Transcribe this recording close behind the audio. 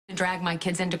drag my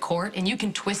kids into court, and you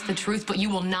can twist the truth, but you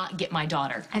will not get my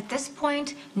daughter. At this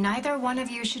point, neither one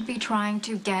of you should be trying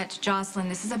to get Jocelyn.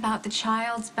 This is about the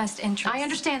child's best interest. I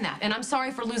understand that, and I'm sorry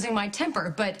for losing my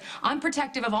temper, but I'm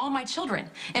protective of all my children.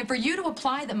 And for you to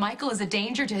imply that Michael is a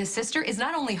danger to his sister is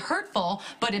not only hurtful,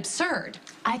 but absurd.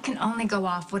 I can only go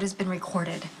off what has been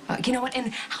recorded. You know what,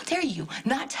 and how dare you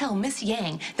not tell Miss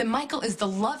Yang that Michael is the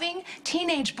loving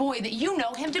teenage boy that you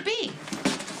know him to be?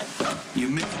 You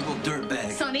miserable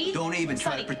dirtbag. Sonny? Don't even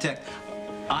try to protect.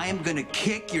 I am gonna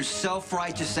kick your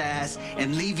self-righteous ass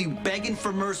and leave you begging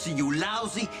for mercy, you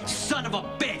lousy son of a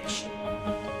bitch!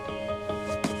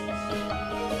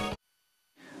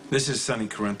 This is Sonny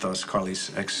Corinthos,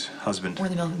 Carly's ex-husband. We're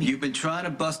in the middle of a meeting. You've been trying to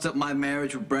bust up my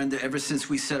marriage with Brenda ever since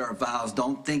we said our vows.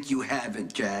 Don't think you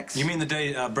haven't, Jax. You mean the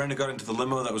day Brenda got into the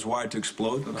limo that was wired to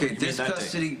explode? Okay, this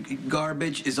custody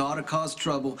garbage is ought to cause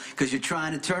trouble because you're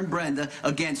trying to turn Brenda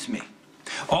against me.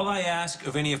 All I ask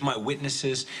of any of my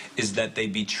witnesses is that they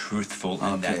be truthful,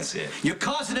 and that's it. You're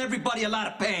causing everybody a lot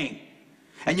of pain.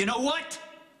 And you know what?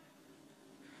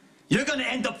 You're gonna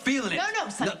end up feeling it. No,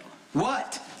 Sonny. No.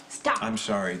 What? Stop. I'm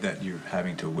sorry that you're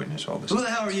having to witness all this. Who the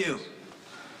hell are you?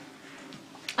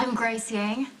 I'm Grace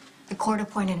Yang, the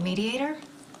court-appointed mediator.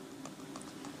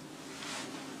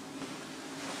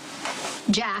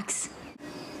 Jax.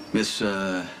 Miss,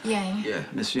 Yang. Yeah,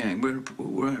 Miss Yang.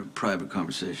 We're in a private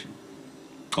conversation.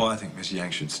 Oh, I think Miss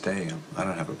Yang should stay. I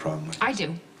don't have a problem with it. I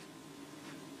do.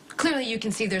 Clearly, you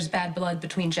can see there's bad blood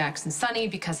between Jax and Sonny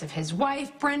because of his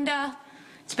wife, Brenda.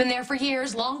 It's been there for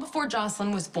years, long before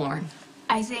Jocelyn was born.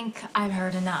 I think I've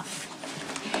heard enough.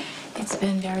 It's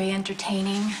been very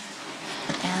entertaining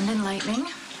and enlightening.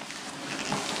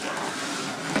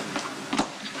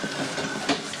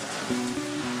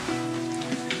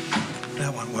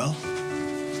 That went well.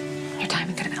 Your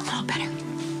timing could have been a little better.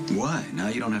 Why? Now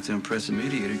you don't have to impress the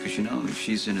mediator because you know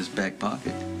she's in his back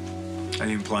pocket. Are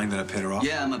you implying that I paid her off?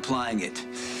 Yeah, I'm applying it.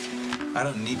 I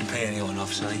don't need to pay anyone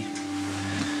off, Sonny.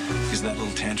 Because that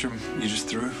little tantrum you just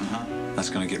threw, that's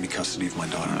going to get me custody of my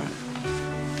daughter. All right.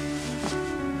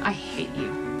 I hate you.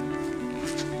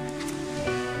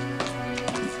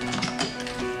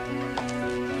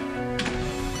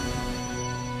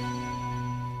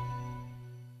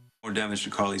 More damage to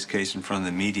Carly's case in front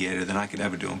of the mediator than I could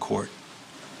ever do in court.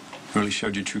 Really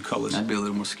showed your true colors. I'd be a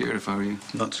little more scared if I were you.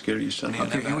 I'm not scared of you, Sonny.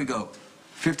 Okay, here we go.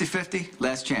 50-50,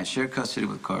 last chance. Share custody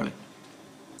with Carly.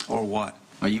 Or what?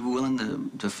 Are you willing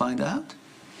to find out?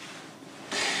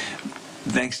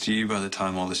 Thanks to you, by the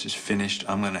time all this is finished,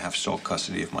 I'm going to have sole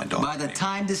custody of my daughter. By the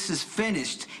time this is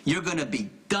finished, you're going to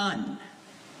be done.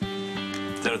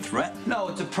 Is that a threat? No,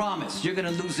 it's a promise. You're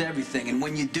going to lose everything. And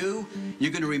when you do,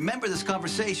 you're going to remember this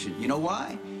conversation. You know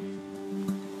why?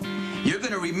 You're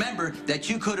going to remember that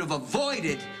you could have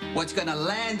avoided what's going to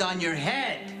land on your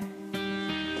head.